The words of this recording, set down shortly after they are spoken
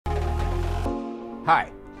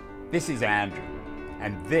Hi, this is Andrew,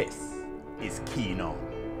 and this is Keen On,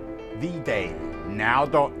 the daily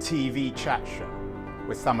now.tv chat show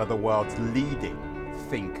with some of the world's leading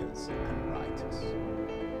thinkers and writers.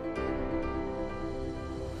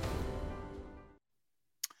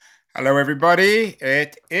 Hello, everybody.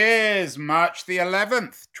 It is March the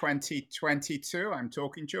 11th, 2022. I'm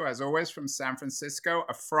talking to you, as always, from San Francisco,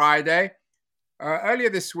 a Friday.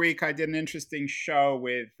 Earlier this week, I did an interesting show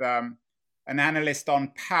with an analyst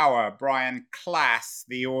on power, Brian Klass,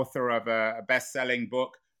 the author of a best-selling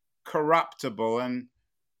book, Corruptible. And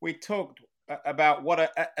we talked about what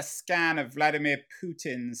a scan of Vladimir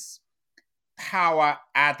Putin's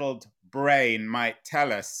power-addled brain might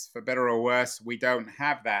tell us. For better or worse, we don't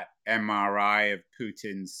have that MRI of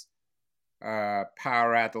Putin's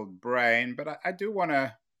power-addled brain. But I do want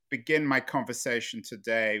to begin my conversation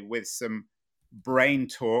today with some brain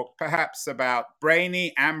talk, perhaps about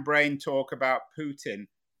brainy and brain talk about Putin.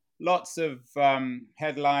 Lots of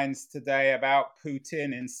headlines today about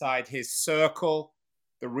Putin inside his circle,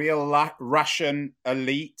 the real Russian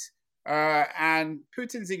elite. And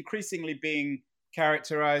Putin's increasingly being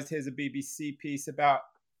characterized. Here's a BBC piece about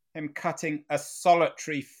him cutting a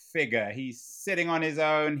solitary figure. He's sitting on his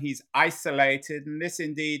own, he's isolated, and this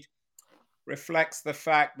indeed reflects the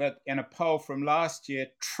fact that in a poll from last year,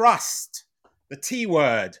 trust, the T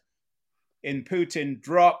word in Putin,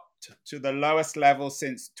 dropped to the lowest level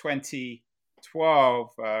since 2012.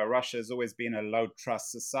 Russia has always been a low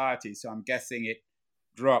trust society, so I'm guessing it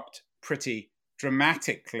dropped pretty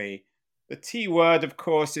dramatically. The T word, of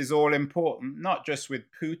course, is all important, not just with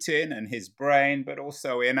Putin and his brain, but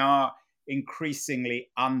also in our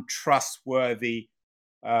increasingly untrustworthy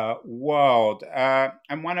world.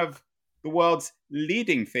 And one of the world's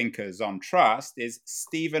leading thinkers on trust is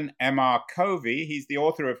Stephen M.R. Covey. He's the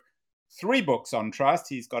author of 3 books on trust.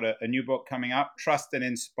 He's got a new book coming up, Trust and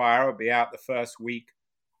Inspire, will be out the first week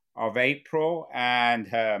of April. And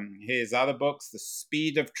his other books, The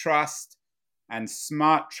Speed of Trust and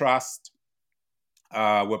Smart Trust,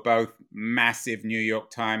 were both massive New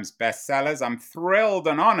York Times bestsellers. I'm thrilled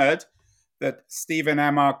and honored that Stephen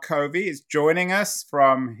M.R. Covey is joining us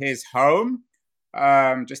from his home,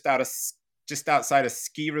 just outside a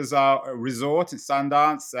ski resort in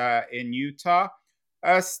Sundance in Utah.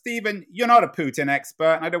 Stephen, you're not a Putin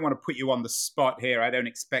expert, and I don't want to put you on the spot here. I don't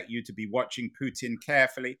expect you to be watching Putin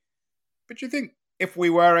carefully. But you think if we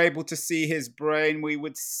were able to see his brain, we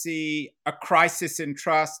would see a crisis in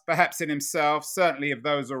trust, perhaps in himself, certainly of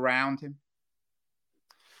those around him?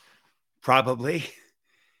 Probably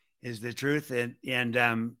is the truth. And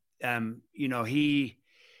you know,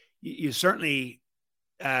 you certainly,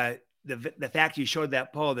 the fact you showed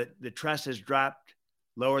that poll that the trust has dropped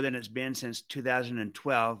lower than it's been since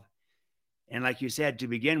 2012. And like you said, to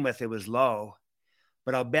begin with, it was low,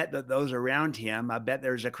 but I'll bet that those around him, I bet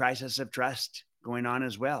there's a crisis of trust going on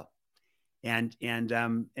as well. And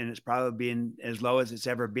it's probably been as low as it's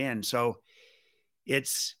ever been. So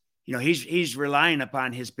it's, you know, he's relying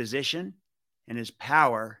upon his position and his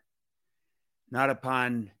power, not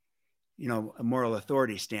upon, you know, a moral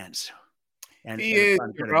authority stance. And he is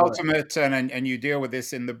your ultimate, and you deal with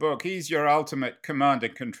this in the book, he's your ultimate command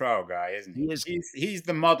and control guy, isn't he? He's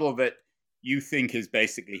the model that you think is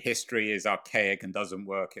basically history, is archaic and doesn't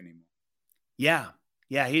work anymore. Yeah.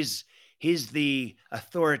 He's the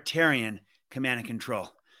authoritarian command and control.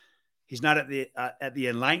 He's not at the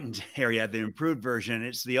enlightened area, the improved version.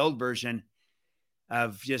 It's the old version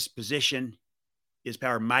of just position is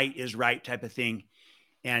power, might is right type of thing.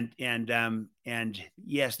 And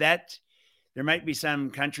yes, that there might be some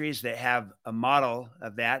countries that have a model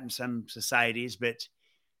of that in some societies, but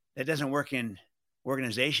that doesn't work in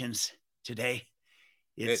organizations today.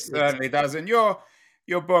 It certainly doesn't. Your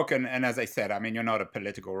book, and as I said, I mean, you're not a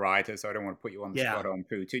political writer, so I don't want to put you on the spot on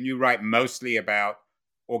Putin. You write mostly about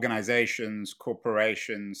organizations,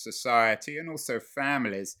 corporations, society, and also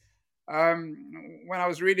families. When I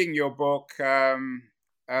was reading your book, I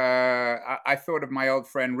thought of my old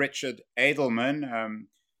friend Richard Edelman.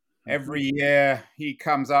 Every year he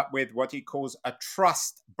comes up with what he calls a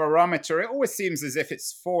trust barometer. It always seems as if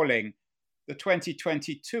it's falling. The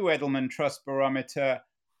 2022 Edelman Trust Barometer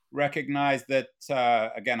recognized that,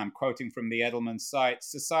 again, I'm quoting from the Edelman site,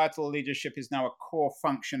 societal leadership is now a core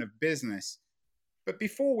function of business. But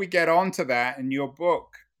before we get on to that, in your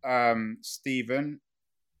book, Stephen,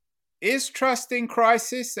 is trust in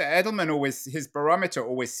crisis? Edelman his barometer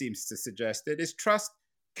always seems to suggest it. Is trust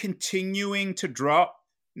continuing to drop,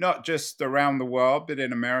 not just around the world, but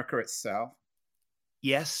in America itself?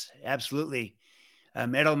 Yes, absolutely. The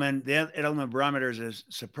Edelman barometer is a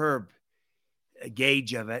superb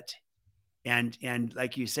gauge of it. And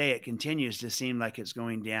like you say, it continues to seem like it's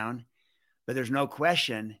going down, but there's no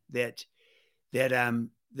question that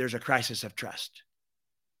there's a crisis of trust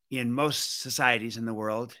in most societies in the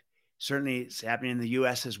world. Certainly it's happening in the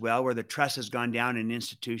US as well, where the trust has gone down in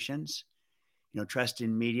institutions, trust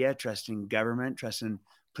in media, trust in government, trust in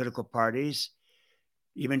political parties,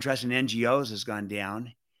 even trust in NGOs has gone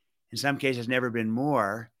down. In some cases, never been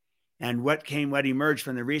more. And what emerged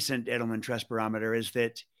from the recent Edelman Trust Barometer is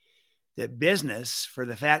that business, for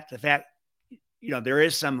the fact, there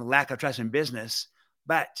is some lack of trust in business,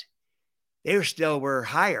 but they still were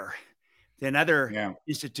higher than other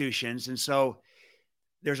institutions. And so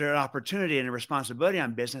there's an opportunity and a responsibility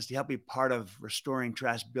on business to help be part of restoring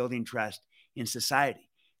trust, building trust in society.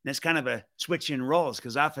 And it's kind of a switch in roles,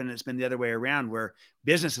 because often it's been the other way around, where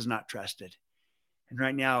business is not trusted. And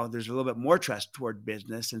right now there's a little bit more trust toward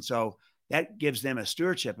business. And so that gives them a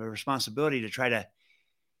stewardship, a responsibility to try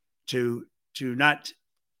to not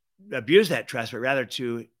abuse that trust, but rather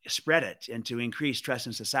to spread it and to increase trust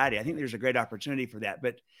in society. I think there's a great opportunity for that,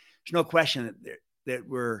 but there's no question that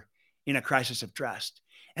we're in a crisis of trust,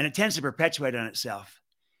 and it tends to perpetuate on itself.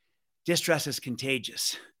 Distrust is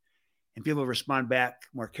contagious, and people respond back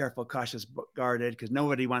more careful, cautious, guarded, because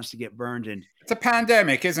nobody wants to get burned. And it's a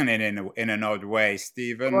pandemic, isn't it? In an odd way,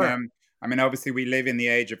 Stephen. Sure. I mean, obviously, we live in the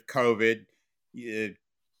age of COVID.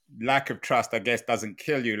 Lack of trust, I guess, doesn't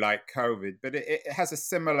kill you like COVID, but it has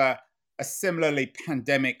a similarly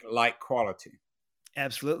pandemic-like quality.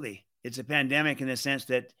 Absolutely, it's a pandemic in the sense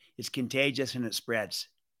that it's contagious and it spreads,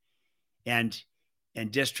 and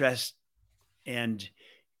distrust and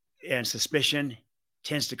suspicion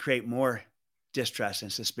tends to create more distrust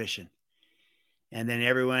and suspicion, and then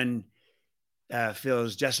everyone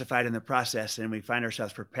feels justified in the process, and we find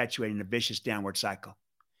ourselves perpetuating a vicious downward cycle.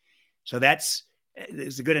 So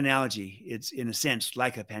it's a good analogy. It's, in a sense,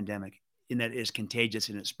 like a pandemic, in that it is contagious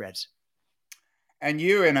and it spreads. And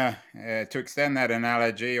you, to extend that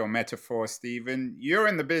analogy or metaphor, Stephen, you're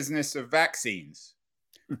in the business of vaccines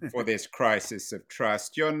for this crisis of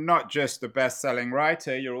trust. You're not just a best-selling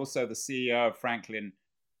writer, you're also the CEO of Franklin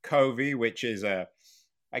Covey, which is I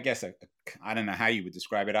don't know how you would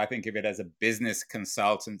describe it. I think of it as a business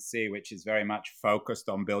consultancy, which is very much focused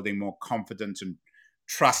on building more confident and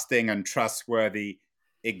trusting and trustworthy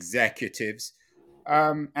executives.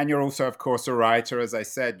 And you're also, of course, a writer. As I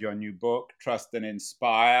said, your new book, Trust and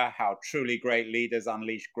Inspire, How Truly Great Leaders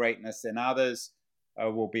Unleash Greatness in Others,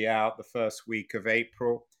 will be out the first week of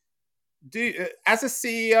April. As a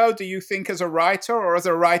CEO, do you think as a writer, or as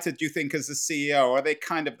a writer, do you think as a CEO? Are they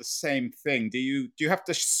kind of the same thing? Do you have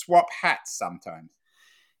to swap hats sometimes?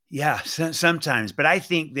 Yeah, sometimes. But I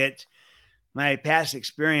think that my past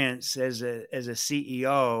experience as a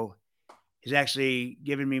CEO has actually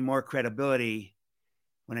given me more credibility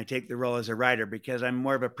when I take the role as a writer, because I'm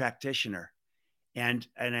more of a practitioner. And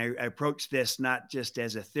I approach this not just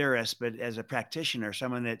as a theorist, but as a practitioner,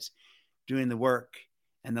 someone that's doing the work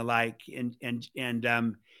and the like. And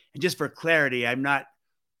just for clarity, I'm not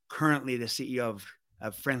currently the CEO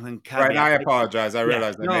of Franklin Covey. Right, I apologize. I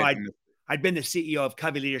realized I'd been the CEO of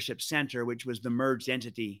Covey Leadership Center, which was the merged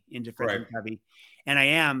entity into Franklin Covey, and I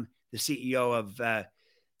am the CEO of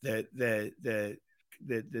the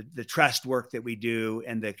trust work that we do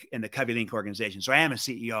and the Covey Link organization. So I am a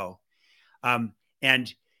CEO,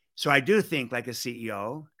 and so I do think like a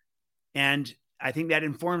CEO, and I think that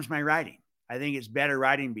informs my writing. I think it's better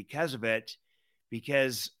writing because of it,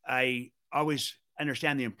 because I always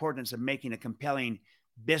understand the importance of making a compelling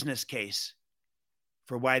business case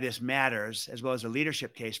for why this matters, as well as a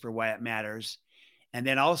leadership case for why it matters. And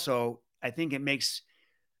then also, I think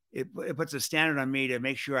it puts a standard on me to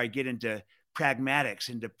make sure I get into pragmatics,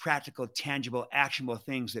 into practical, tangible, actionable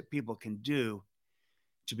things that people can do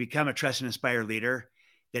to become a trust and inspire leader.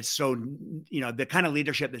 That's so, the kind of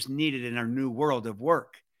leadership that's needed in our new world of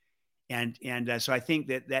work. And so I think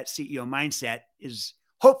that CEO mindset is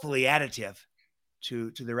hopefully additive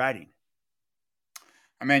to the writing.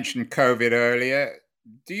 I mentioned COVID earlier.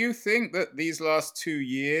 Do you think that these last 2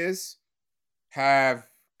 years have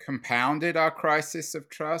compounded our crisis of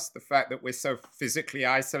trust? The fact that we're so physically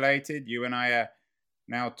isolated. You and I are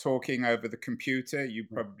now talking over the computer. You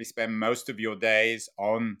probably spend most of your days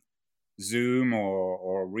on Zoom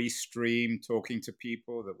or Restream talking to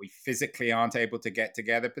people that we physically aren't able to get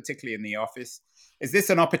together, particularly in the office. Is this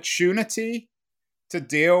an opportunity to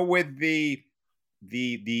deal with the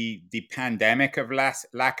pandemic of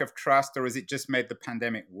lack of trust, or has it just made the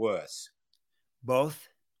pandemic worse? Both,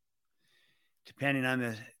 depending on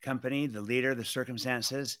the company, the leader, the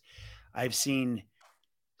circumstances. I've seen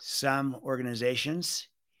some organizations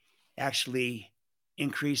actually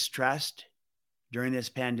increase trust during this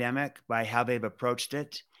pandemic by how they've approached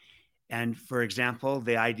it. And for example,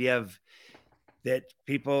 the idea of that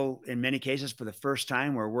people in many cases for the first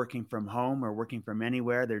time were working from home or working from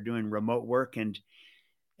anywhere. They're doing remote work.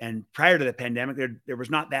 And prior to the pandemic, there was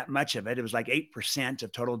not that much of it. It was like 8%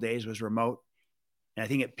 of total days was remote. And I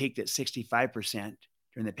think it peaked at 65%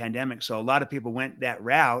 during the pandemic. So a lot of people went that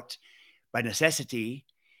route by necessity,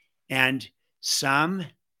 and some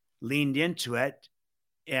leaned into it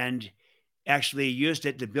and actually used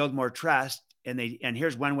it to build more trust. And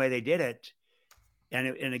here's one way they did it.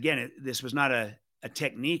 And again, this was not a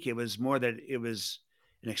technique. It was more that it was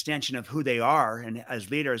an extension of who they are. And as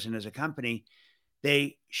leaders and as a company,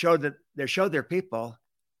 they showed their people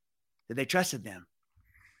that they trusted them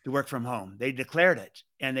to work from home. They declared it,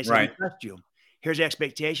 and they said, right, "We trust you. Here's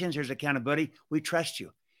expectations. Here's accountability. We trust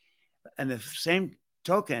you." And the same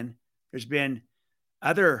token, there's been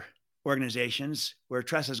other organizations where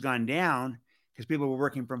trust has gone down because people were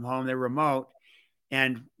working from home, they're remote,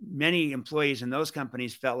 and many employees in those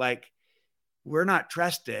companies felt like, we're not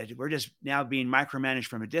trusted. We're just now being micromanaged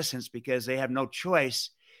from a distance because they have no choice.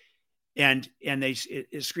 And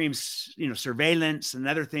it screams, surveillance and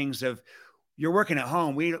other things of, you're working at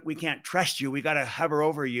home. We can't trust you. We got to hover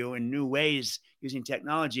over you in new ways using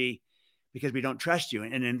technology because we don't trust you.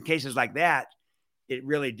 And in cases like that, it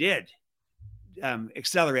really did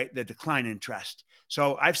accelerate the decline in trust.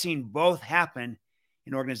 So I've seen both happen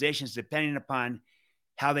in organizations depending upon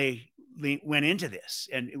how they went into this.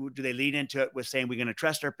 And do they lead into it with saying, we're going to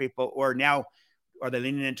trust our people, or now are they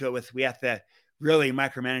leaning into it with, we have to really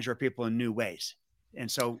micromanage our people in new ways?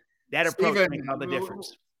 And so that approach makes all the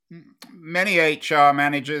difference. Many HR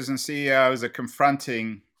managers and CEOs are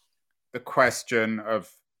confronting the question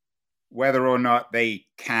of whether or not they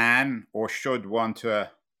can or should want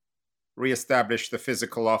to reestablish the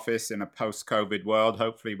physical office in a post-COVID world.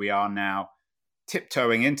 Hopefully we are now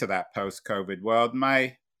tiptoeing into that post-COVID world.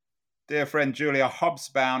 My dear friend Julia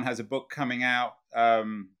Hobsbawm has a book coming out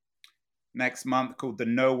next month called The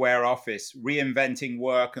Nowhere Office, Reinventing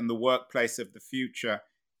Work and the Workplace of the Future.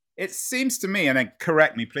 It seems to me, and then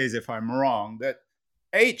correct me please if I'm wrong, that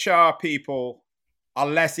HR people are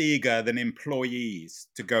less eager than employees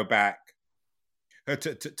to go back,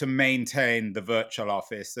 to maintain the virtual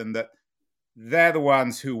office, and that they're the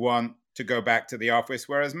ones who want to go back to the office,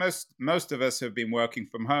 whereas most of us who have been working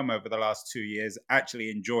from home over the last 2 years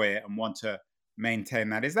actually enjoy it and want to maintain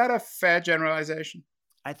that. Is that a fair generalization?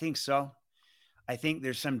 I think so. I think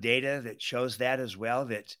there's some data that shows that as well,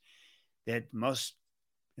 that most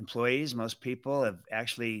employees, most people have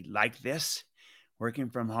actually liked this, working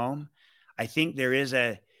from home. I think there is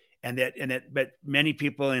but many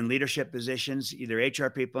people in leadership positions, either HR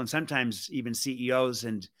people and sometimes even CEOs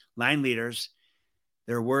and line leaders,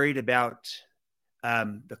 they're worried about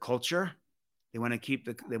the culture. They want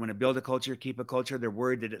to build a culture, keep a culture. They're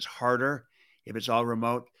worried that it's harder if it's all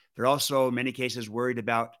remote. They're also in many cases worried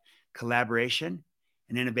about collaboration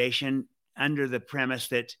and innovation under the premise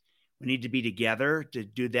that we need to be together to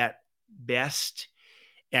do that best.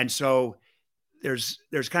 And so there's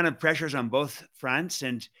kind of pressures on both fronts,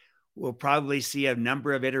 and we'll probably see a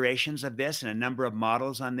number of iterations of this and a number of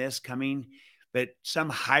models on this coming, but some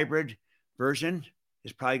hybrid version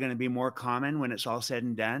is probably going to be more common when it's all said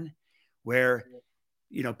and done, where,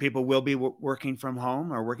 people will be working from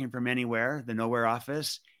home or working from anywhere, the Nowhere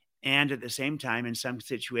Office. And at the same time, in some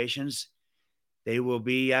situations, they will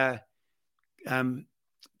be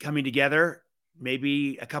coming together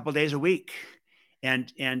maybe a couple of days a week.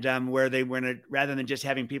 And where they were rather than just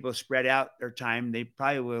having people spread out their time, they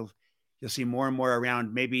probably you'll see more and more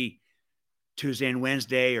around maybe Tuesday and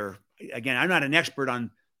Wednesday, or again, I'm not an expert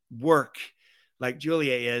on work like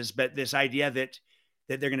Julia is, but this idea that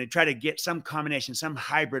they're going to try to get some combination, some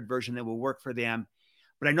hybrid version that will work for them.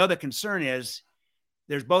 But I know the concern is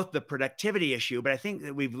there's both the productivity issue, but I think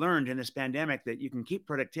that we've learned in this pandemic that you can keep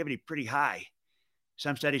productivity pretty high.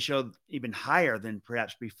 Some studies show even higher than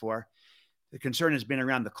perhaps before. The concern has been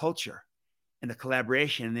around the culture and the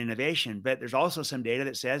collaboration and the innovation, but there's also some data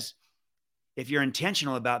that says if you're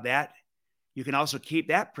intentional about that, you can also keep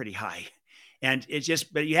that pretty high. And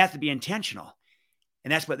but you have to be intentional.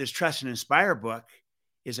 And that's what this Trust and Inspire book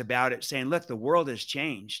is about. It's saying, look, the world has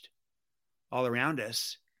changed all around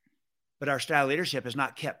us, but our style of leadership has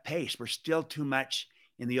not kept pace. We're still too much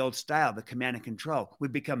in the old style, the command and control.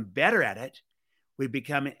 We've become better at it. We've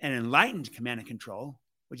become an enlightened command and control,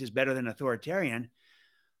 which is better than authoritarian,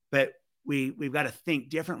 but we've got to think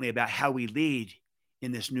differently about how we lead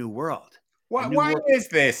in this new world. Why is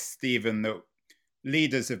this, Stephen, that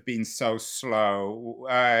leaders have been so slow?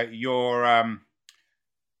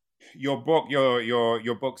 Your book,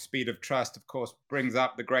 your book, Speed of Trust, of course, brings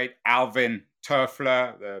up the great Alvin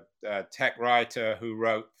Toffler, the tech writer who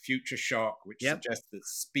wrote Future Shock, which Yep. suggests that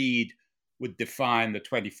speed would define the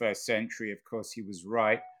 21st century. Of course, he was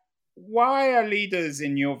right. Why are leaders,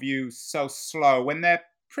 in your view, so slow when they're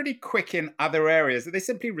pretty quick in other areas? Are they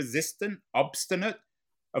simply resistant, obstinate,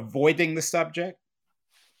 avoiding the subject?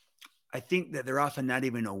 I think that they're often not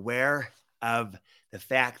even aware of the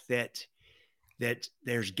fact that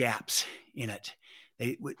there's gaps in it.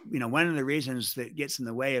 One of the reasons that gets in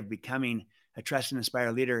the way of becoming a trust and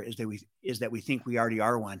inspire leader is that we think we already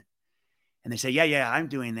are one, and they say, yeah, I'm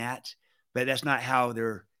doing that, but that's not how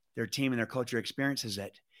their team and their culture experiences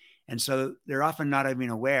it, and so they're often not even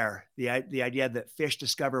aware the idea that fish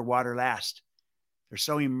discover water last. They're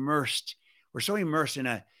so immersed. We're so immersed in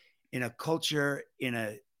a culture, in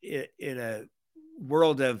a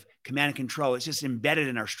world of command and control. It's just embedded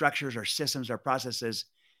in our structures, our systems, our processes,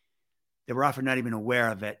 that we're often not even aware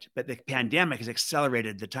of it. But the pandemic has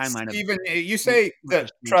accelerated the timeline of. Stephen, you say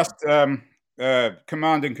that trust,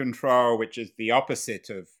 command and control, which is the opposite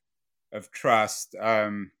of trust,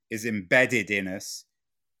 is embedded in us.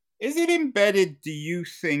 Is it embedded, do you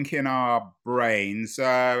think, in our brains?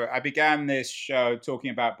 I began this show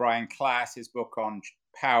talking about Brian Klaas, his book on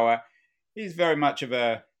power. He's very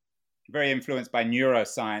influenced by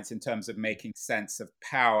neuroscience in terms of making sense of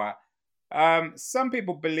power. Some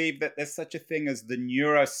people believe that there's such a thing as the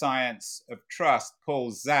neuroscience of trust.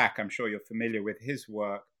 Paul Zak, I'm sure you're familiar with his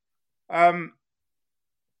work. Can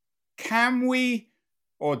we,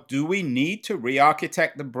 or do we need to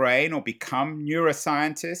re-architect the brain or become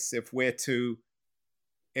neuroscientists if we're to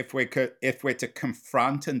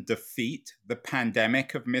confront and defeat the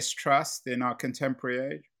pandemic of mistrust in our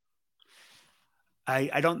contemporary age?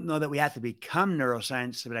 I don't know that we have to become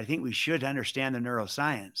neuroscience, but I think we should understand the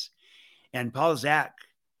neuroscience. And Paul Zak,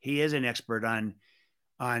 he is an expert on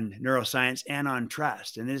neuroscience and on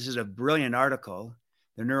trust. And this is a brilliant article,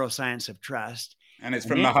 The Neuroscience of Trust. And it's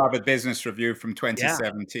from the Harvard Business Review from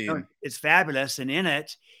 2017. Yeah, it's fabulous. And in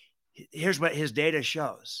it, here's what his data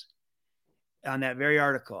shows on that very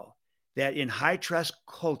article, that in high trust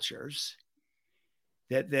cultures,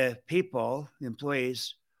 that the people, the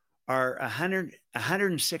employees, are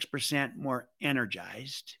 106% more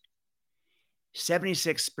energized,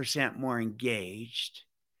 76% more engaged,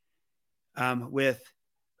 with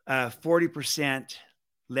 40%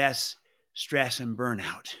 less stress and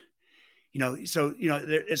burnout.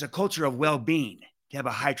 There's a culture of well-being to have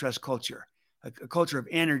a high trust culture, a culture of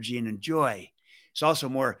energy and joy. It's also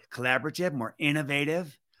more collaborative, more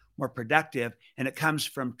innovative, more productive, and it comes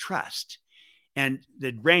from trust. And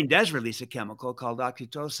the brain does release a chemical called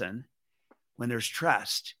oxytocin when there's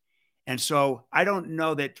trust. And so I don't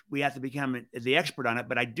know that we have to become the expert on it,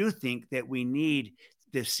 but I do think that we need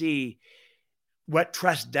to see what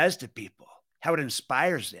trust does to people, how it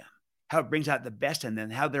inspires them, how it brings out the best in them,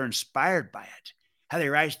 how they're inspired by it, how they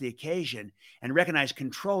rise to the occasion, and recognize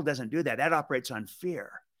control doesn't do that. That operates on fear.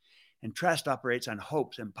 And trust operates on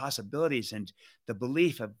hopes and possibilities and the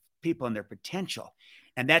belief of people and their potential.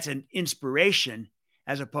 And that's an inspiration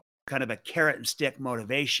as opposed to kind of a carrot and stick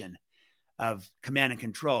motivation of command and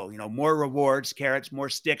control. More rewards, carrots, more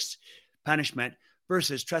sticks, punishment,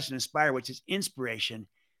 versus trust and inspire, which is inspiration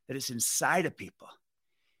that is inside of people.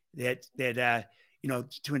 That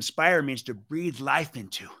to inspire means to breathe life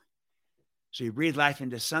into. So you breathe life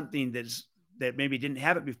into something that maybe didn't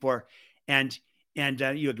have it before, and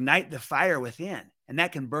you ignite the fire within, and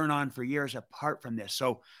that can burn on for years apart from this.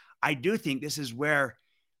 So I do think this is where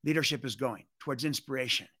leadership is going, towards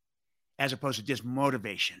inspiration, as opposed to just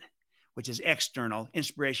motivation, which is external.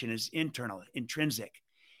 Inspiration is internal, intrinsic.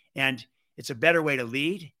 And it's a better way to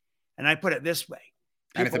lead. And I put it this way.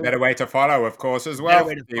 And it's a better way to follow, of course, as well,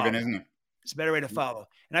 Stephen, isn't it? It's a better way to follow.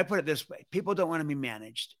 And I put it this way. People don't want to be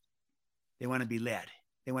managed. They want to be led.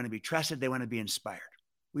 They want to be trusted. They want to be inspired.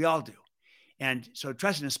 We all do. And so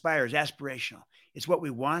trust and inspire is aspirational. It's what we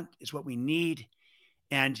want. It's what we need.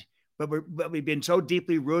 But we've been so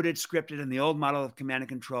deeply rooted, scripted in the old model of command and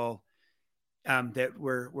control that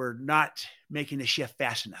we're not making the shift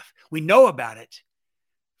fast enough. We know about it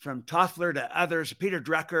from Toffler to others, Peter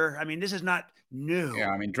Drucker. I mean, this is not new. Yeah,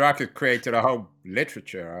 I mean, Drucker created a whole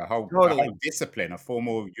literature, a whole discipline, a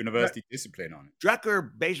formal university discipline on it. Drucker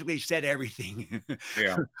basically said everything.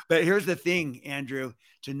 Yeah. But here's the thing, Andrew,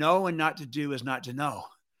 to know and not to do is not to know.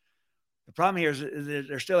 The problem here is that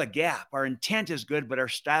there's still a gap. Our intent is good, but our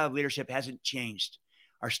style of leadership hasn't changed.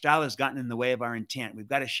 Our style has gotten in the way of our intent. We've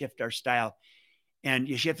got to shift our style. And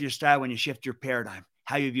you shift your style when you shift your paradigm,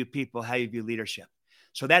 how you view people, how you view leadership.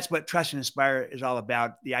 So that's what Trust and Inspire is all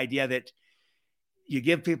about. The idea that you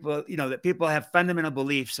give people, that people have fundamental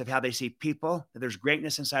beliefs of how they see people, that there's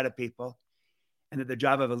greatness inside of people, and that the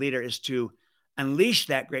job of a leader is to unleash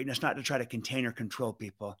that greatness, not to try to contain or control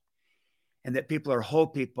people, and that people are whole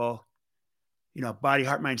people, body,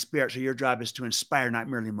 heart, mind, spirit. So your job is to inspire, not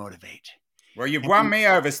merely motivate. Well, you've won me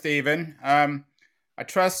over, Stephen. I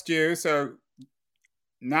trust you. So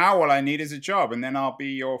now all I need is a job, and then I'll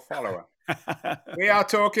be your follower. We are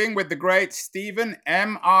talking with the great Stephen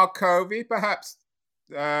M.R. Covey, perhaps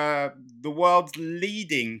the world's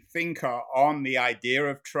leading thinker on the idea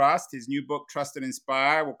of trust. His new book, Trust and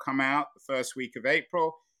Inspire, will come out the first week of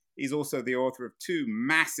April. He's also the author of 2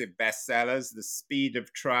 massive bestsellers, The Speed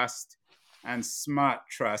of Trust and Smart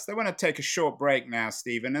Trust. I want to take a short break now,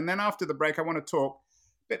 Stephen, and then after the break, I want to talk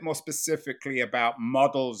a bit more specifically about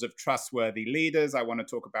models of trustworthy leaders. I want to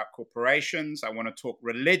talk about corporations. I want to talk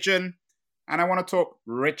religion. And I want to talk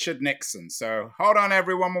Richard Nixon. So hold on,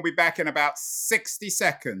 everyone. We'll be back in about 60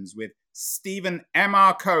 seconds with Stephen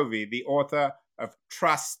M.R. Covey, the author of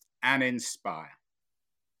Trust and Inspire.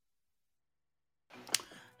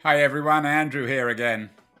 Hi, everyone. Andrew here again.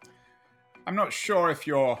 I'm not sure if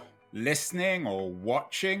you're listening or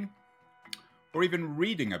watching or even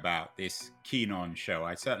reading about this Keen On show.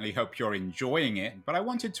 I certainly hope you're enjoying it. But I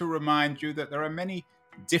wanted to remind you that there are many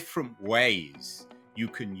different ways you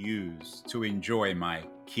can use to enjoy my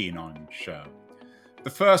Keen On show. The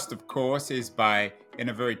first, of course, is by, in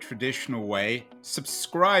a very traditional way,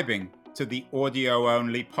 subscribing to the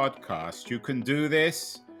audio-only podcast. You can do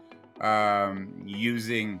this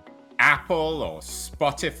using Apple or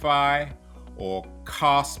Spotify or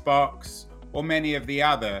Castbox or many of the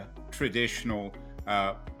other traditional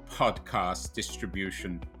podcast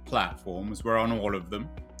distribution platforms. We're on all of them.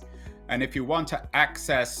 And if you want to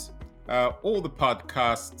access all the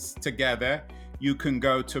podcasts together, you can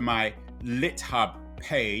go to my LitHub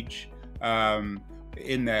page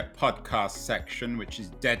in their podcast section, which is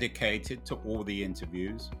dedicated to all the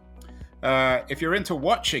interviews. If you're into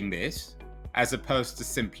watching this, as opposed to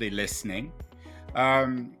simply listening,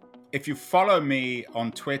 if you follow me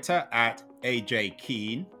on Twitter at AJ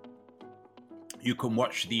Keen, you can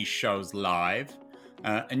watch these shows live,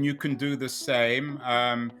 and you can do the same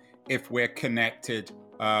if we're connected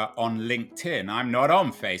on LinkedIn. I'm not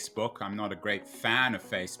on Facebook. I'm not a great fan of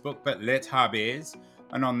Facebook, but LitHub is.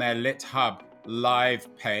 And on their LitHub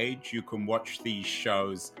live page, you can watch these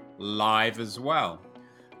shows live as well.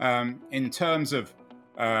 In terms of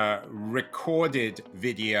recorded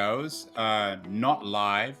videos, not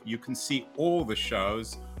live, you can see all the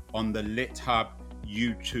shows on the LitHub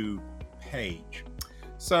YouTube page.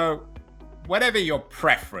 So whatever your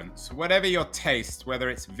preference, whatever your taste, whether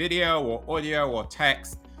it's video or audio or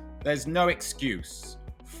text, there's no excuse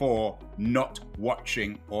for not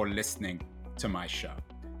watching or listening to my show.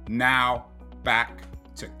 Now, back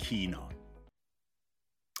to Keen On.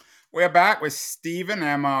 We're back with Stephen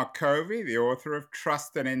M.R. Covey, the author of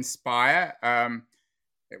Trust and Inspire.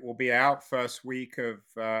 It will be out first week of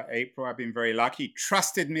April. I've been very lucky. He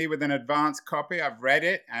trusted me with an advanced copy. I've read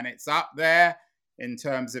it, and it's up there in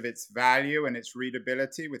terms of its value and its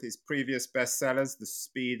readability with his previous bestsellers, The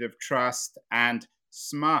Speed of Trust and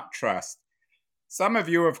Smart Trust. Some of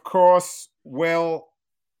you, of course, will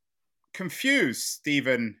confuse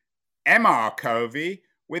Stephen M.R. Covey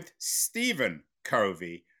with Stephen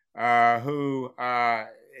Covey, who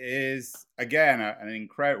is, again,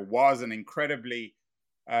 was an incredibly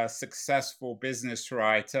successful business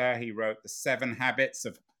writer. He wrote The 7 Habits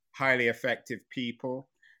of Highly Effective People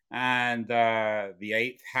and The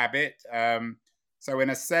 8th Habit. So in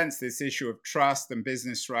a sense, this issue of trust and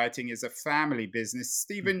business writing is a family business.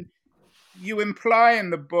 Stephen, you imply in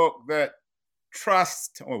the book that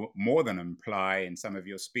trust, or more than imply in some of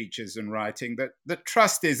your speeches and writing, that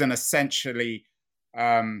trust is an essentially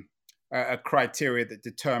a criteria that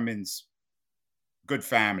determines good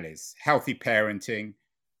families, healthy parenting,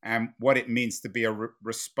 and what it means to be a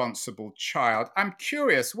responsible child. I'm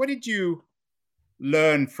curious, what did you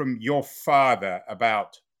learn from your father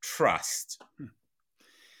about trust?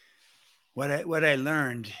 What I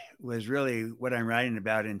learned was really what I'm writing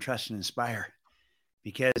about in Trust and Inspire,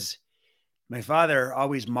 because my father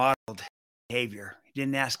always modeled behavior. He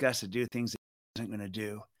didn't ask us to do things that he wasn't going to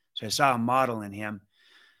do. So I saw a model in him,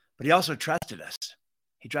 but he also trusted us.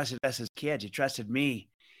 He trusted us as kids. He trusted me,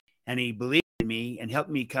 and he believed in me and helped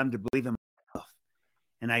me come to believe in myself.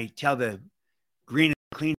 And I tell the green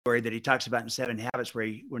and clean story that he talks about in 7 Habits,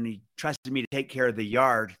 where when he trusted me to take care of the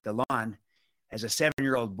yard, the lawn, as a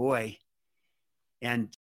 7-year-old boy,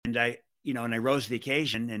 and I rose to the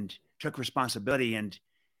occasion and took responsibility and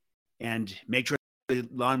made sure the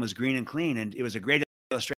lawn was green and clean. And it was a great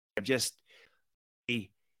illustration of just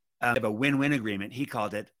of a win-win agreement. He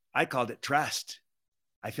called it, I called it trust.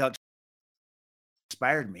 I felt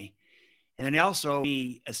inspired me. And then also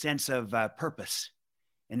a sense of purpose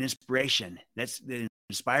and inspiration. That's the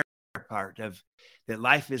inspired part of that.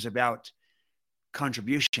 Life is about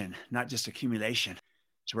contribution, not just accumulation.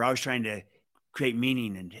 So we're always trying to create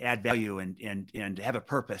meaning and add value and have a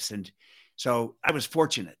purpose. And so I was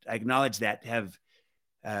fortunate. I acknowledge that, to have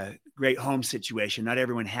a great home situation. Not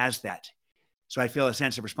everyone has that. So I feel a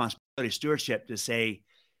sense of responsibility, stewardship, to say,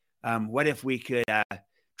 what if we could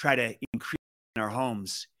try to increase in our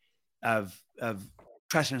homes of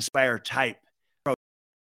trust and inspire type.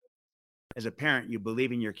 As a parent, you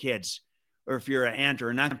believe in your kids, or if you're an aunt or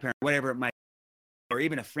a non-parent, whatever it might be, or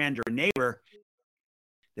even a friend or a neighbor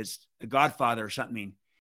that's a godfather or something,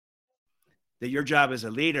 that your job as a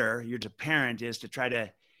leader, as a parent, is to try to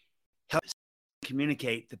help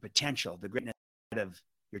communicate the potential, the greatness of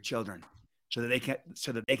your children, so that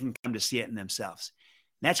they can come to see it in themselves.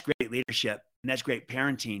 And that's great leadership, and that's great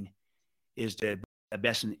parenting, is to the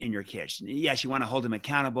best in your kids. Yes, you want to hold them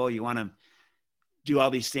accountable, you want to do all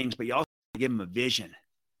these things, but you also give them a vision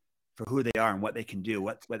for who they are and what they can do,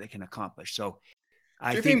 what they can accomplish. So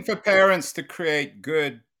do you think for parents to create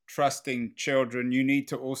good, trusting children, you need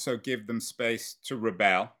to also give them space to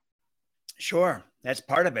rebel? Sure, that's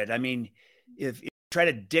part of it. I mean, if you try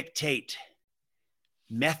to dictate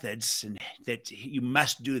methods and that you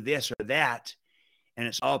must do this or that, and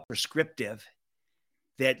it's all prescriptive,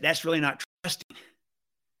 that's really not trusting.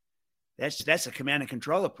 That's a command and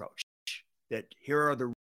control approach. That here are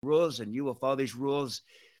the rules, and you will follow these rules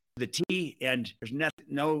to the T, and there's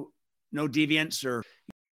no deviance, or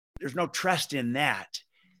there's no trust in that.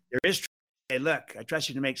 There is trust. Hey, look, I trust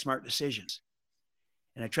you to make smart decisions,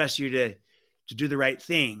 and I trust you to do the right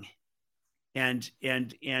thing, and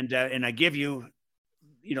I give you,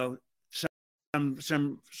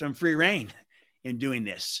 some free rein in doing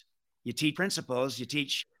this. You teach principles, you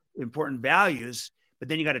teach important values, but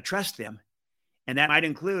then you got to trust them. And that might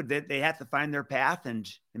include that they have to find their path, and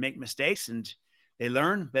they make mistakes and they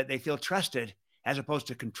learn, but they feel trusted as opposed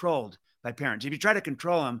to controlled by parents. If you try to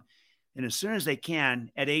control them, and as soon as they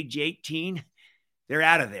can, at age 18, they're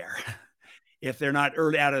out of there. If they're not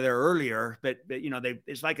out of there earlier, but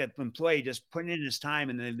it's like an employee just putting in his time,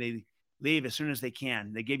 and then they leave as soon as they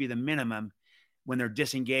can. They give you the minimum when they're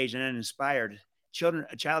disengaged and uninspired.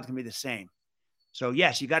 A child can be the same. So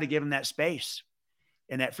yes, you got to give them that space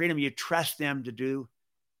and that freedom. You trust them to do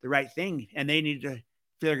the right thing, and they need to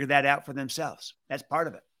figure that out for themselves. That's part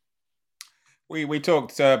of it. We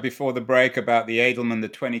talked before the break about the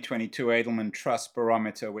 2022 Edelman Trust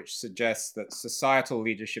Barometer, which suggests that societal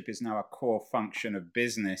leadership is now a core function of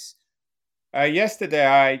business.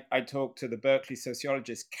 Yesterday, I talked to the Berkeley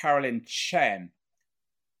sociologist Carolyn Chen,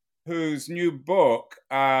 whose new book,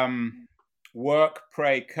 Work,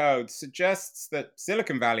 Pray, Code, suggests that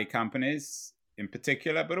Silicon Valley companies in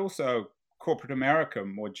particular, but also corporate America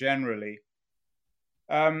more generally,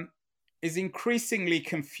 is increasingly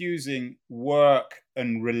confusing work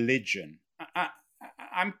and religion.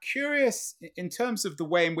 I'm curious, in terms of the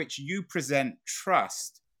way in which you present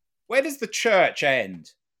trust, where does the church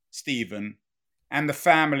end, Stephen, and the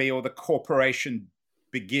family or the corporation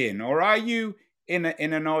begin? Or are you, in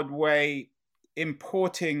an odd way,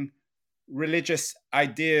 importing religious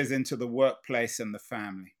ideas into the workplace and the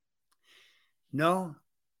family? No,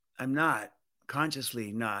 I'm not.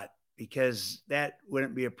 Consciously not, because that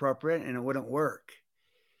wouldn't be appropriate and it wouldn't work.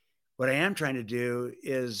 What I am trying to do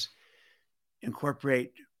is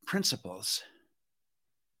incorporate principles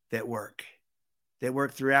that work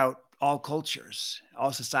throughout all cultures,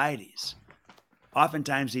 all societies.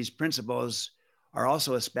 Oftentimes, these principles are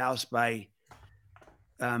also espoused by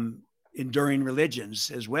enduring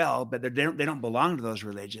religions as well, but they don't belong to those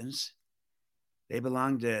religions. They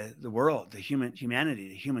belong to the world, to humanity,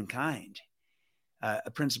 to humankind.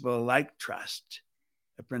 A principle like trust,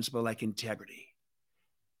 a principle like integrity,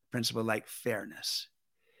 a principle like fairness,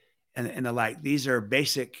 and the like. These are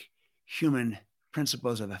basic human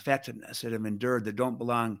principles of effectiveness that have endured, that don't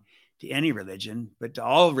belong to any religion, but to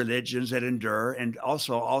all religions that endure, and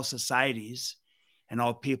also all societies and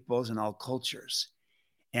all peoples and all cultures.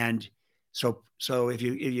 And so if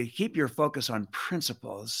you keep your focus on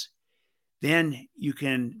principles, then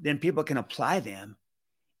people can apply them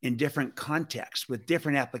in different contexts with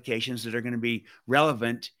different applications that are going to be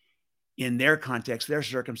relevant in their context, their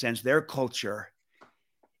circumstance, their culture.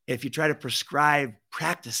 If you try to prescribe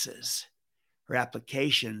practices or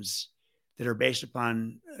applications that are based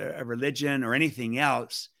upon a religion or anything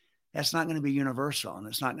else, that's not going to be universal, and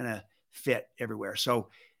it's not going to fit everywhere. So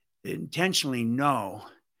intentionally know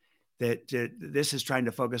that this is trying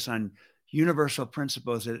to focus on universal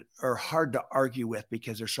principles that are hard to argue with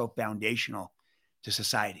because they're so foundational to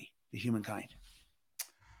society, to humankind.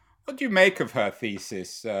 What do you make of her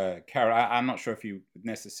thesis, Carol? I'm not sure if you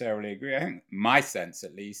necessarily agree. I think my sense,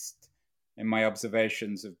 at least, in my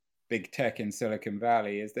observations of big tech in Silicon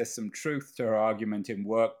Valley, is there's some truth to her argument in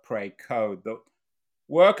Work, Pray, Code that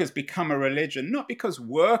work has become a religion, not because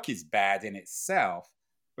work is bad in itself,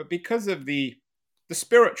 but because of the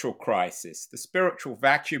spiritual crisis, the spiritual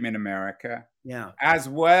vacuum in America, as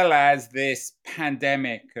well as this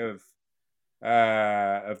pandemic of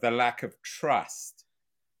the lack of trust.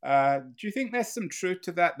 Do you think there's some truth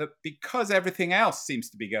to that because everything else seems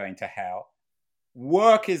to be going to hell,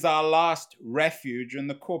 work is our last refuge, and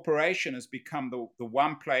the corporation has become the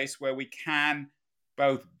one place where we can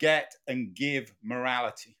both get and give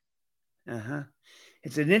morality?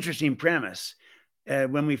 It's an interesting premise.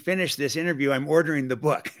 When we finish this interview, I'm ordering the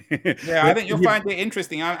book. Yeah, I think you'll find it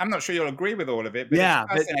interesting. I'm not sure you'll agree with all of it, but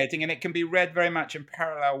it's fascinating, and it can be read very much in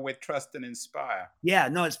parallel with Trust and Inspire. Yeah,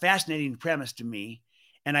 no, it's a fascinating premise to me.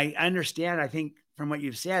 And I understand, I think, from what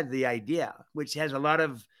you've said, the idea, which has a lot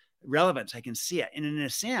of relevance. I can see it. And in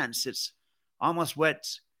a sense, it's almost what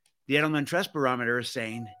the Edelman Trust Barometer is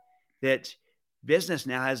saying, that business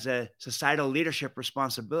now has a societal leadership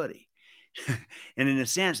responsibility. And in a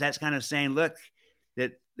sense, that's kind of saying, look,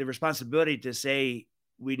 that the responsibility to say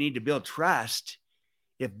we need to build trust,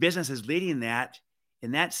 if business is leading that,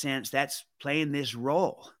 in that sense, that's playing this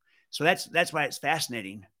role. So that's why it's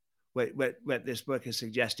fascinating what this book is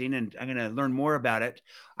suggesting, and I'm going to learn more about it.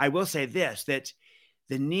 I will say this, that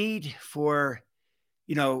the need for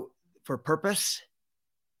purpose,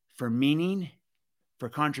 for meaning, for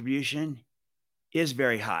contribution is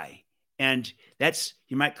very high. And that's,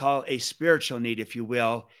 you might call a spiritual need, if you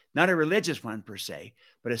will, not a religious one per se,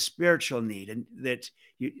 but a spiritual need. And that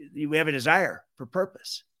we have a desire for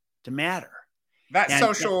purpose, to matter. That's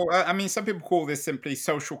social, I mean, some people call this simply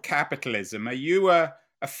social capitalism. Are you a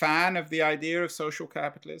fan of the idea of social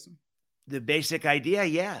capitalism? The basic idea,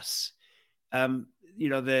 yes.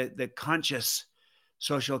 The conscious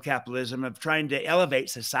social capitalism of trying to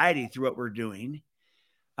elevate society through what we're doing.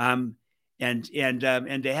 And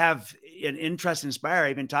to have in Trust and Inspire,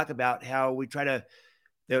 I even talk about how we try that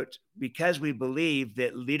because we believe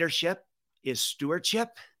that leadership is stewardship,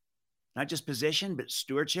 not just position, but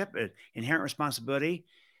stewardship, inherent responsibility,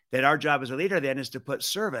 that our job as a leader then is to put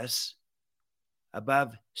service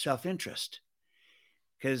above self-interest,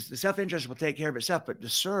 because the self-interest will take care of itself, but to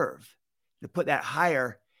serve, to put that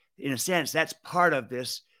higher, in a sense, that's part of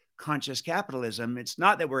this conscious capitalism. It's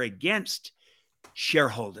not that we're against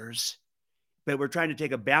shareholders, but we're trying to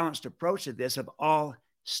take a balanced approach to this of all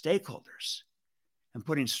stakeholders, and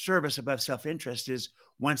putting service above self-interest is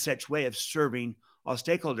one such way of serving all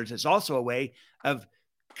stakeholders. It's also a way of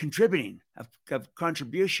contributing, of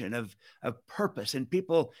contribution, of purpose, and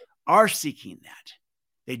people are seeking that.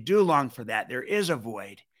 They do long for that. There is a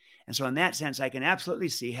void. And so in that sense, I can absolutely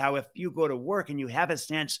see how if you go to work and you have a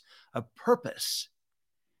sense of purpose,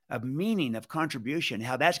 of meaning, of contribution,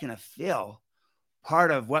 how that's going to fill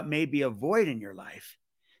part of what may be a void in your life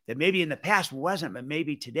that maybe in the past wasn't, but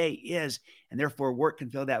maybe today is, and therefore work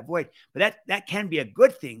can fill that void. But that can be a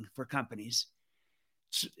good thing for companies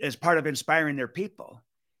as part of inspiring their people,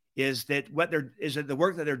 is that the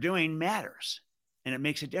work that they're doing matters. And it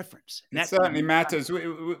makes a difference. It certainly matters.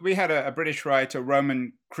 We had a British writer,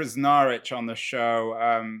 Roman Krznaric, on the show,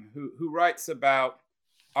 who writes about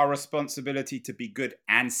our responsibility to be good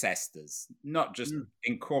ancestors, not just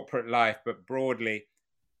in corporate life, but broadly.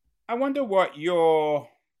 I wonder what your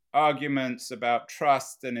arguments about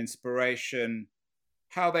trust and inspiration,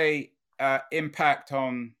 how they impact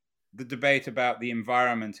on the debate about the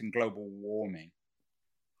environment and global warming.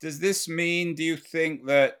 Does this mean, do you think,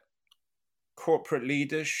 that corporate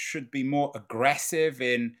leaders should be more aggressive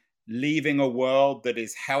in leaving a world that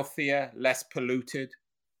is healthier, less polluted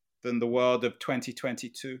than the world of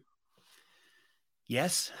 2022?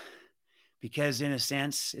 Yes, because in a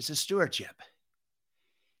sense, it's a stewardship.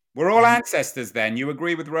 We're all ancestors then. You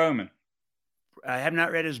agree with Roman? I have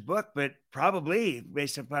not read his book, but probably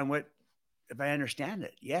based upon if I understand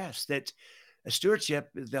it, yes, that a stewardship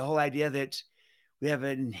is the whole idea that we have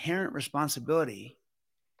an inherent responsibility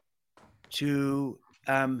to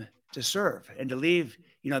serve and to leave,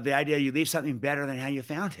 the idea you leave something better than how you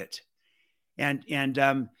found it.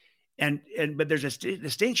 But there's a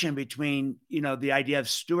distinction between, the idea of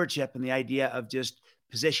stewardship and the idea of just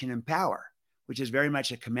position and power, which is very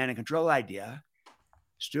much a command and control idea.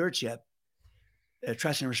 Stewardship, a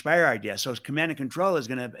trust and inspire idea. So command and control is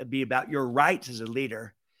going to be about your rights as a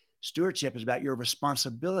leader stewardship is about your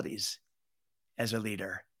responsibilities as a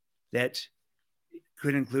leader. That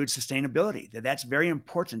could include sustainability. That's very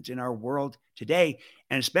important in our world today,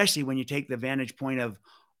 and especially when you take the vantage point of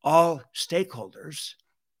all stakeholders,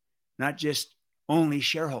 not just only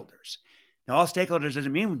shareholders. Now, all stakeholders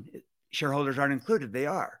doesn't mean shareholders aren't included. They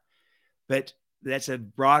are. But that's a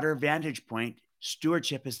broader vantage point.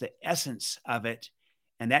 Stewardship is the essence of it,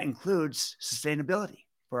 and that includes sustainability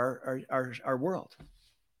for our world.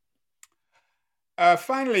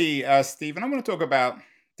 Finally, Stephen, I want to talk about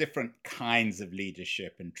different kinds of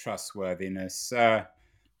leadership and trustworthiness.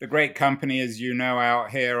 The great company, as you know, out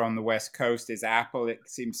here on the West Coast is Apple. It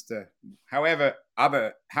seems to, however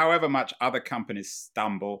much other companies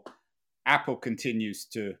stumble, Apple continues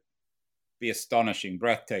to be astonishing,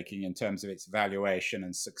 breathtaking in terms of its valuation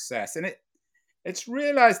and success. And it's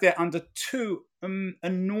realized they're under two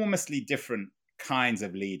enormously different kinds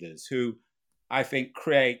of leaders who I think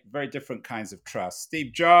create very different kinds of trust.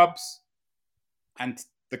 Steve Jobs and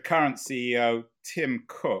the current CEO, Tim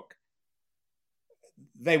Cook,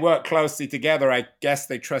 they work closely together. I guess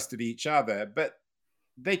they trusted each other, but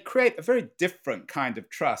they create a very different kind of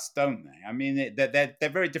trust, don't they? I mean, they're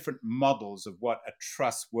very different models of what a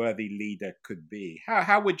trustworthy leader could be.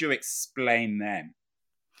 How would you explain them?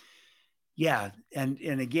 Yeah, and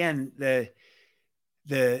again,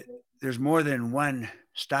 there's more than one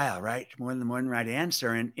style, right? More than one right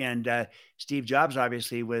answer. And Steve Jobs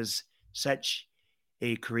obviously was such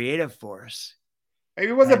a creative force.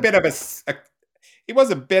 He was a bit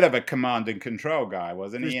of a command and control guy,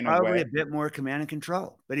 wasn't he? In a way, a bit more command and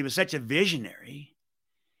control. But he was such a visionary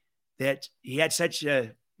that he had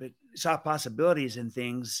saw possibilities in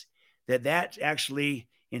things that actually,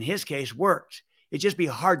 in his case, worked. It'd just be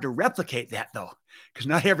hard to replicate that, though, because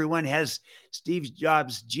not everyone has Steve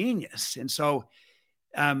Jobs' genius. And so,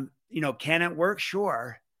 can it work?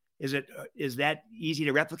 Sure. Is that easy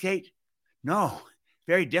to replicate? No,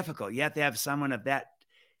 very difficult. You have to have someone of that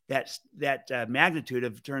magnitude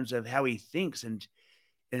of terms of how he thinks, and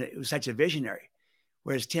it was such a visionary.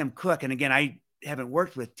 Whereas Tim Cook, and again, I haven't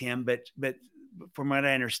worked with Tim, but from what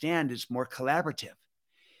I understand, it's more collaborative,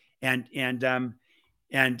 and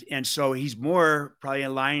so he's more probably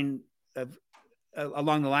along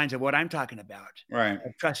the lines of what I'm talking about, right?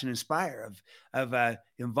 Of trust and inspire, of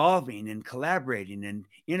involving and collaborating and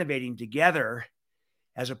innovating together,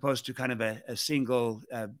 as opposed to kind of a single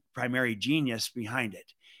primary genius behind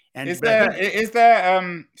it. And is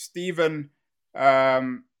there Stephen,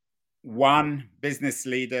 one business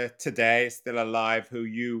leader today still alive who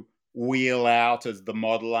you wheel out as the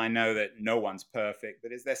model? I know that no one's perfect,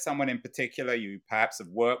 but is there someone in particular you perhaps have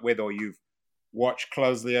worked with or you've watched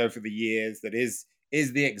closely over the years that is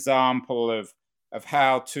the example of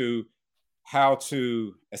how to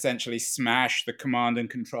essentially smash the command and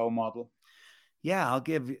control model? Yeah, I'll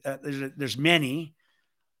give. There's many.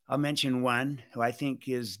 I'll mention one who I think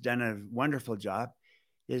has done a wonderful job.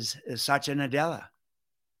 Is Satya Nadella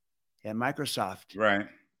at Microsoft. Right.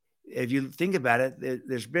 If you think about it,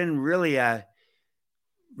 there's been really a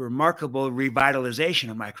remarkable revitalization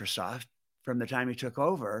of Microsoft from the time he took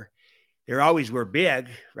over. They always were big,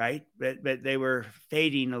 right? But they were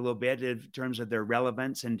fading a little bit in terms of their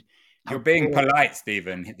relevance. And you're being polite,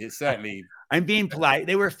 Stephen. It's certainly. I'm being polite.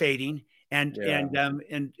 They were fading and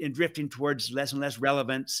drifting towards less and less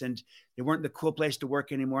relevance, and they weren't the cool place to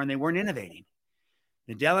work anymore, and they weren't innovating.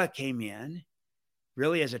 Nadella came in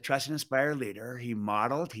really as a trust and inspire leader. He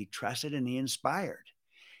modeled, he trusted, and he inspired.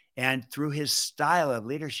 And through his style of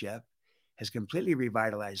leadership has completely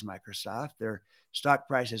revitalized Microsoft. Their stock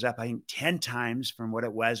price is up, I think, 10 times from what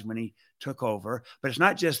it was when he took over. But it's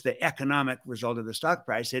not just the economic result of the stock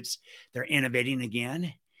price. It's they're innovating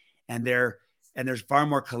again, and there's far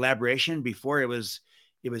more collaboration. Before it was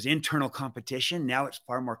internal competition. Now it's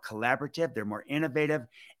far more collaborative. They're more innovative,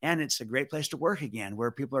 and it's a great place to work again,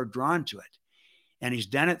 where people are drawn to it. And he's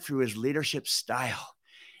done it through his leadership style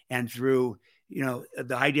and through,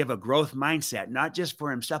 the idea of a growth mindset, not just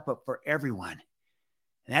for himself, but for everyone.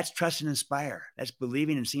 And that's trust and inspire. That's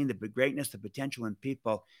believing and seeing the greatness, the potential in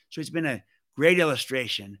people. So he's been a great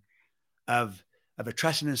illustration of a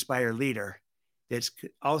trust and inspire leader that's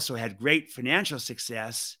also had great financial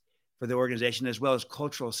success for the organization, as well as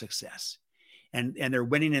cultural success. And they're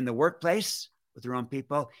winning in the workplace with their own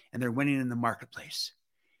people, and they're winning in the marketplace.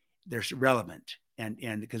 They're relevant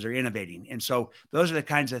and because they're innovating. And so those are the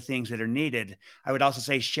kinds of things that are needed. I would also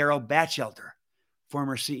say Cheryl Batchelder,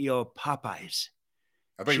 former CEO of Popeyes.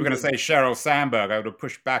 I thought you were going to say Sheryl Sandberg. I would have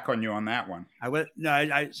pushed back on you on that one.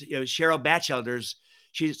 Cheryl Batchelder's,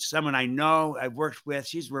 she's someone I know, I've worked with.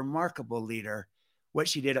 She's a remarkable leader, what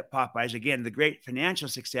she did at Popeyes. Again, the great financial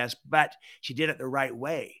success, but she did it the right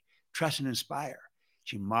way. Trust and inspire.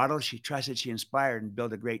 She modeled, she trusted, she inspired, and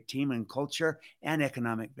built a great team and culture and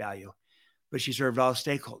economic value. But she served all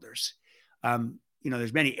stakeholders.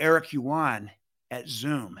 There's many. Eric Yuan at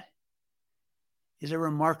Zoom is a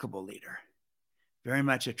remarkable leader, very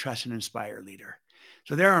much a trust and inspire leader.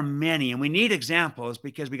 So there are many, and we need examples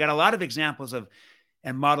because we got a lot of examples of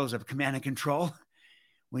and models of command and control.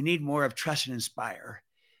 We need more of trust and inspire,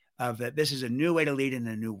 of that this is a new way to lead in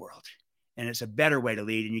a new world, and it's a better way to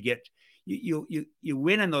lead. And you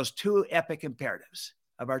win in those two epic imperatives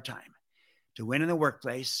of our time: to win in the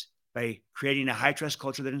workplace by creating a high trust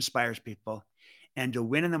culture that inspires people, and to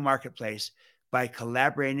win in the marketplace by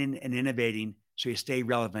collaborating and innovating so you stay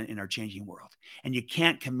relevant in our changing world. And you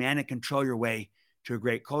can't command and control your way to a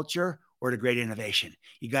great culture or to great innovation.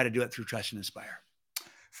 You got to do it through trust and inspire.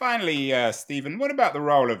 Finally, Stephen, what about the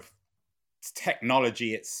role of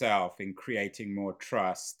technology itself in creating more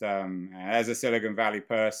trust? As a Silicon Valley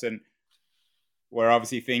person, we're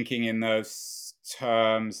obviously thinking in those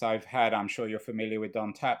terms. I'm sure you're familiar with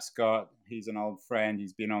Don Tapscott. He's an old friend.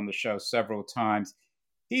 He's been on the show several times.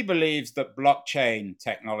 He believes that blockchain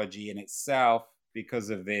technology in itself, because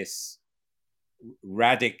of this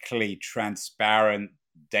radically transparent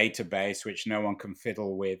database, which no one can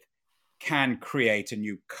fiddle with, can create a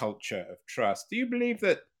new culture of trust. Do you believe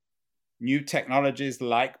that new technologies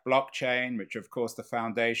like blockchain, which of course the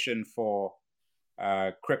foundation for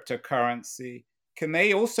cryptocurrency, can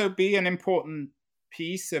they also be an important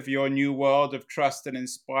piece of your new world of trust and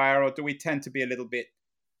inspire, or do we tend to be a little bit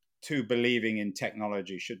too believing in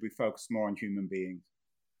technology? Should we focus more on human beings?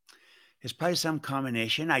 It's probably some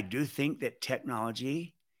combination. I do think that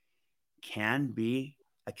technology can be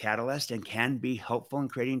a catalyst and can be helpful in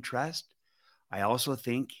creating trust. I also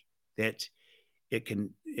think that it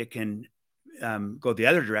can go the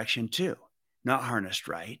other direction too, not harnessed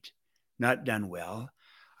right, not done well.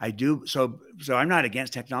 So I'm not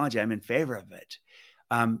against technology. I'm in favor of it.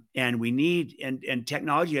 And we need, and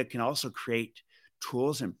technology can also create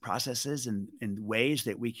tools and processes and ways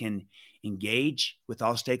that we can engage with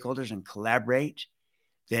all stakeholders and collaborate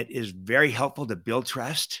that is very helpful to build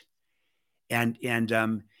trust. And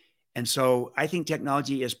so I think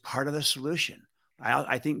technology is part of the solution.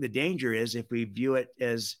 I think the danger is if we view it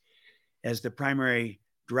as the primary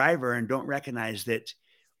driver and don't recognize that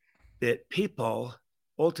people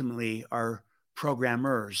ultimately are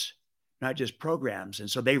programmers, not just programs.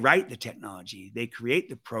 And so they write the technology, they create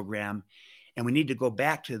the program, and we need to go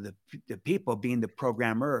back to the people being the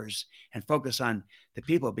programmers and focus on the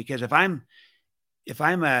people. Because if I'm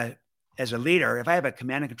as a leader, if I have a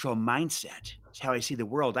command and control mindset, it's how I see the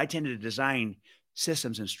world. I tend to design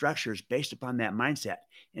systems and structures based upon that mindset.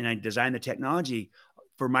 And I design the technology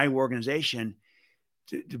for my organization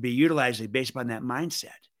to be utilized based upon that mindset.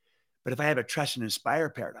 But if I have a trust and inspire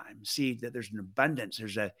paradigm, see that there's an abundance,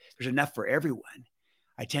 there's enough for everyone,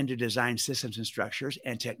 I tend to design systems and structures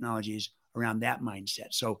and technologies around that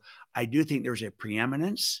mindset. So I do think there's a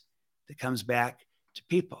preeminence that comes back to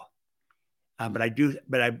people. But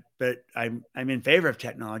I'm in favor of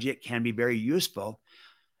technology. It can be very useful,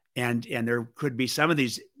 and there could be some of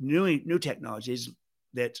these new technologies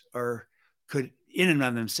that could in and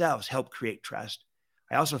of themselves help create trust.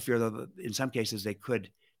 I also fear though that in some cases they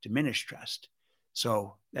could diminish trust.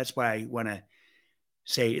 So that's why I want to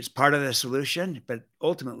say it's part of the solution, but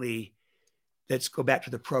ultimately, let's go back to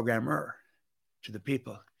the programmer, to the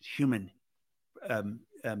people, human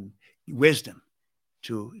wisdom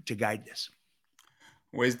to guide this.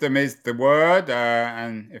 Wisdom is the word,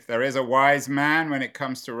 and if there is a wise man when it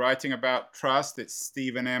comes to writing about trust, it's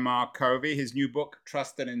Stephen M. R. Covey. His new book,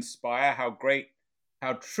 Trust and Inspire, How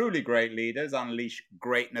Truly Great Leaders Unleash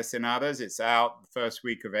Greatness in Others. It's out the first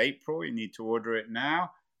week of April. You need to order it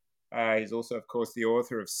now. He's also, of course, the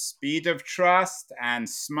author of Speed of Trust and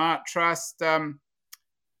Smart Trust.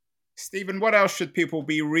 Stephen, what else should people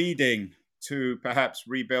be reading to perhaps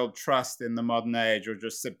rebuild trust in the modern age, or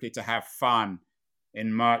just simply to have fun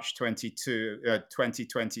in March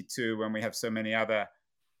 2022, when we have so many other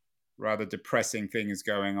rather depressing things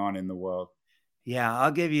going on in the world? Yeah,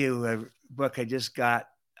 I'll give you a book I just got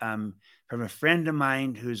from a friend of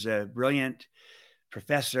mine who's a brilliant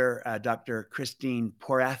professor, Dr. Christine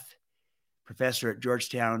Porath, professor at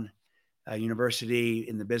Georgetown University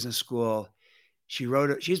in the business school. She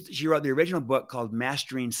wrote the original book called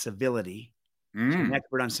Mastering Civility. She's an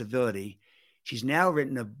expert on civility. She's now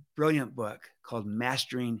written a brilliant book called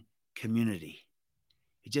Mastering Community.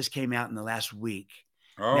 It just came out in the last week.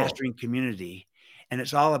 Mastering Community. And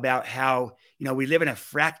it's all about how, we live in a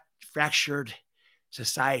fractured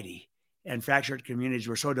society. and fractured communities.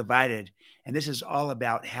 We're so divided. And this is all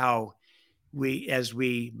about how as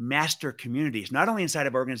we master communities, not only inside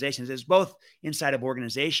of organizations, it's both inside of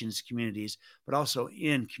organizations, communities, but also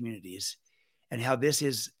in communities, and how this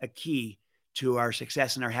is a key to our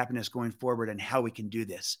success and our happiness going forward, and how we can do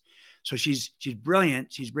this. So she's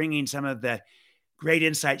brilliant. She's bringing some of the great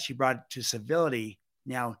insights she brought to civility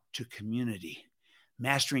now to community,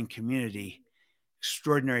 mastering community.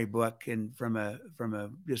 Extraordinary book, and from a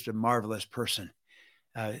just a marvelous person.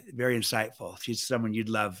 Very insightful. She's someone you'd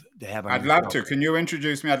love to have on. I'd love to. Can you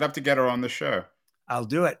introduce me? I'd love to get her on the show. I'll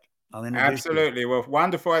do it. I'll introduce Absolutely. you. Well,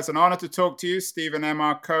 wonderful. It's an honor to talk to you, Stephen M.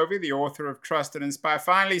 R. Covey, the author of Trust and Inspire.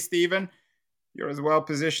 Finally, Stephen, you're as well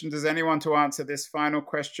positioned as anyone to answer this final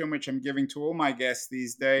question, which I'm giving to all my guests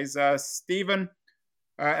these days. Stephen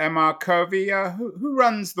M. R. Covey, who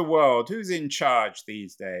runs the world? Who's in charge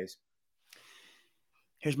these days?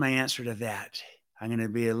 Here's my answer to that. I'm going to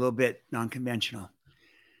be a little bit non-conventional.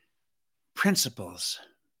 Principles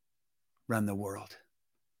run the world.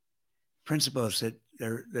 Principles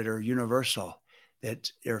that are universal,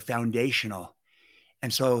 that are foundational.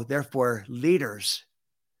 And so therefore, leaders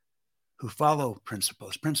who follow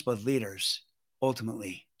principled leaders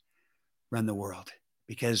ultimately run the world,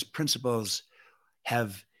 because principles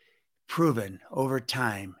have proven over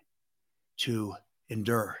time to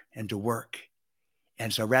endure and to work.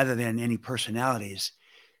 And so rather than any personalities,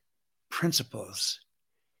 principles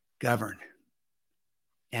govern.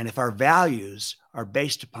 And if our values are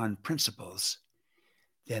based upon principles,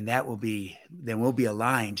 then we'll be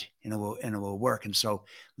aligned, and it will work. And so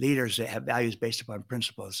leaders that have values based upon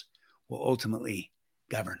principles will ultimately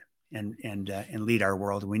govern and lead our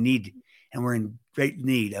world. We're in great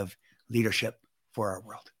need of leadership for our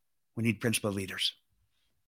world. We need principled leaders.